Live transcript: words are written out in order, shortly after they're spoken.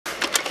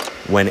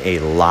when a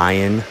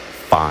lion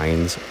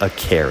finds a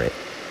carrot.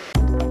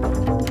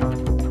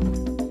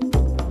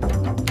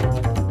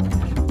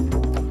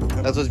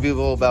 That's what's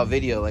beautiful about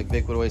video. Like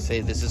Vic would always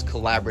say, this is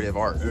collaborative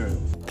art.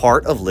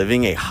 Part of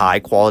living a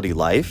high-quality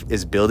life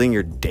is building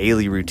your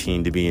daily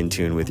routine to be in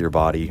tune with your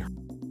body.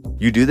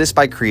 You do this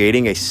by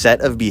creating a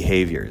set of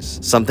behaviors,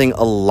 something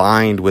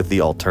aligned with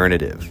the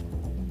alternative.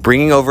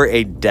 Bringing over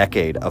a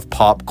decade of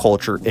pop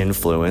culture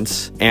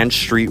influence and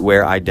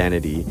streetwear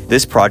identity,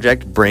 this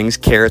project brings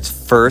Carrot's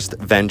first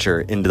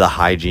venture into the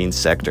hygiene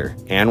sector.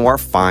 Anwar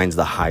finds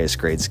the highest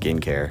grade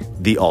skincare,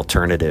 the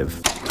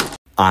alternative,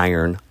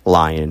 Iron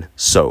Lion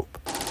soap.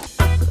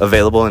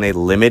 Available in a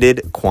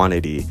limited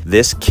quantity,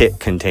 this kit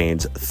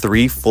contains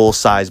 3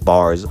 full-size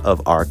bars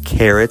of our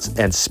carrots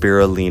and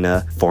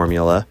spirulina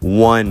formula,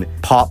 1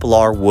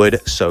 poplar wood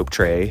soap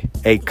tray,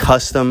 a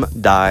custom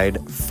dyed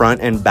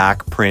front and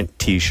back print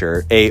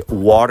t-shirt, a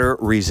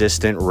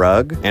water-resistant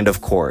rug, and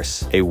of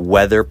course, a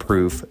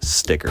weatherproof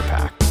sticker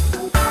pack.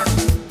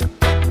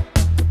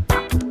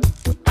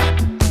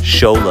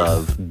 Show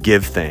love,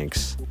 give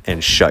thanks,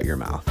 and shut your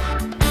mouth.